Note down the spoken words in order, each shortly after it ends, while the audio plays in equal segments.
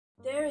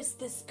There is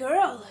this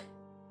girl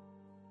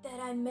that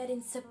I met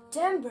in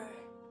September.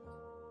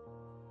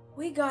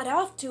 We got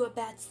off to a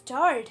bad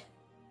start,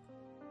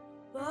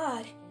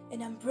 but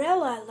an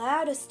umbrella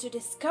allowed us to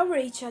discover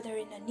each other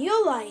in a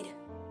new light.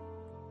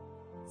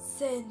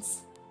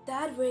 Since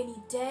that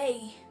rainy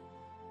day,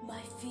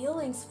 my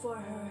feelings for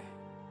her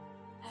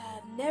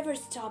have never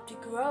stopped to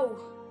grow.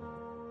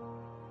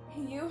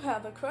 You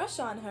have a crush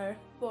on her,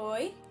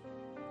 boy?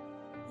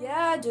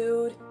 Yeah,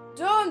 dude,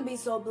 don't be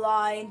so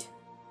blind.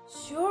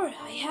 Sure,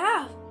 I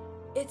have.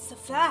 It's a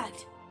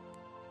fact.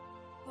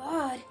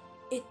 But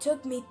it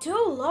took me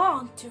too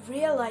long to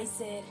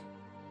realize it.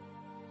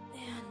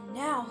 And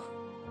now,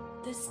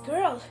 this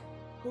girl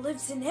who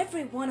lives in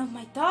every one of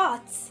my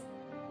thoughts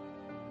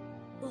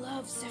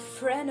loves a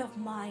friend of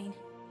mine.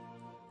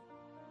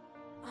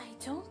 I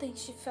don't think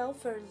she fell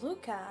for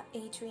Luca,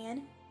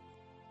 Adrian.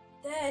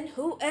 Then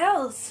who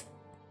else?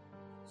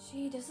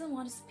 She doesn't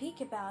want to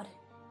speak about it,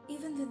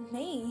 even with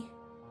me.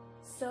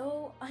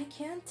 So I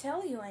can't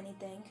tell you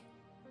anything.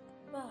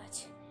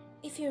 But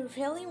if you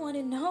really want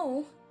to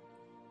know,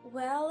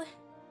 well,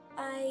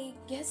 I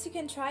guess you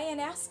can try and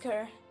ask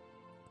her.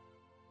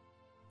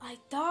 I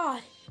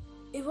thought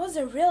it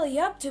wasn't really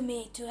up to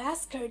me to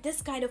ask her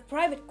this kind of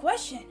private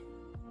question.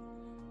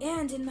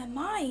 And in my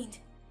mind,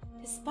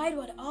 despite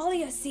what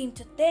Alia seemed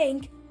to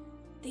think,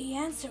 the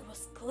answer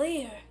was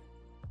clear.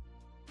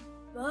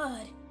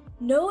 But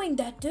knowing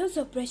that two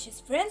so precious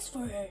friends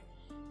for her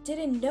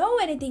didn't know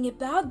anything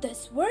about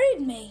this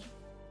worried me.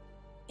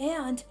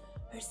 And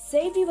her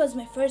safety was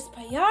my first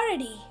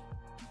priority.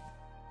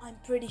 I'm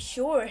pretty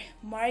sure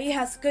Mari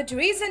has good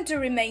reason to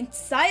remain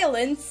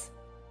silent.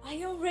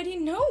 I already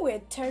know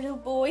it, turtle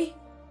boy.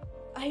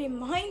 I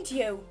remind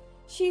you,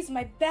 she's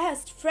my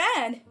best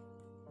friend.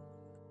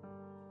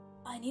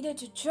 I needed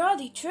to draw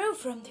the true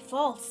from the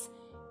false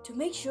to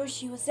make sure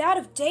she was out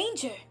of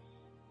danger.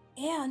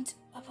 And,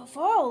 above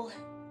all,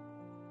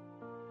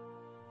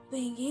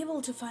 being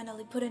able to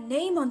finally put a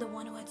name on the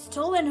one who had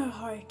stolen her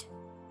heart.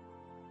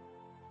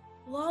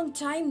 Long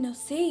time no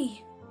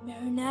see,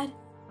 Marinette.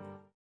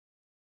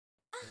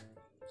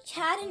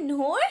 Cat and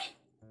Nor?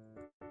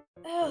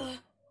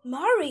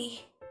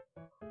 Mari.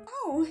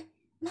 Oh,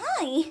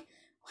 my!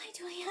 Why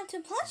do I have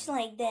to blush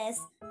like this?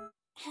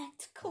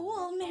 Act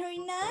cool,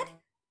 Marinette.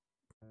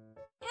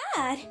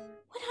 Cat,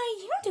 what are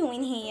you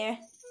doing here?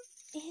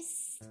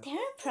 Is there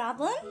a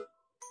problem?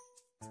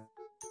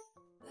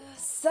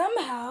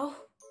 Somehow.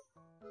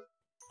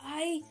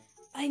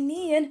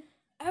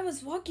 I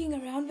was walking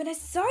around when I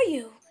saw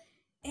you,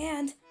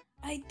 and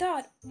I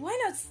thought, why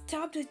not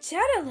stop to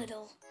chat a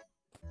little?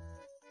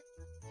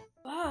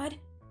 But,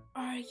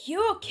 are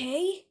you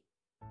okay?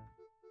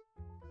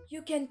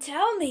 You can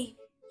tell me,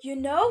 you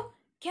know,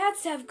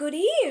 cats have good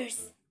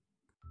ears.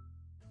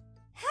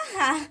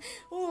 Haha,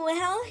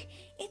 well,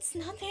 it's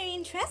not very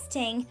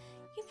interesting.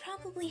 You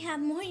probably have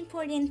more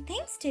important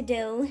things to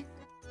do.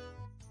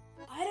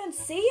 I don't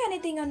see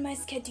anything on my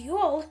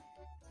schedule.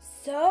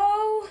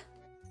 So,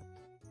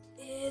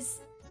 is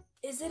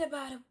it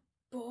about a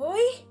boy?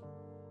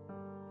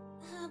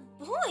 A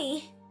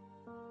boy?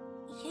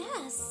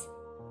 Yes.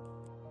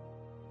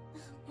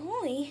 A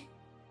boy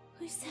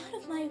who's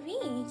out of my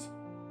reach.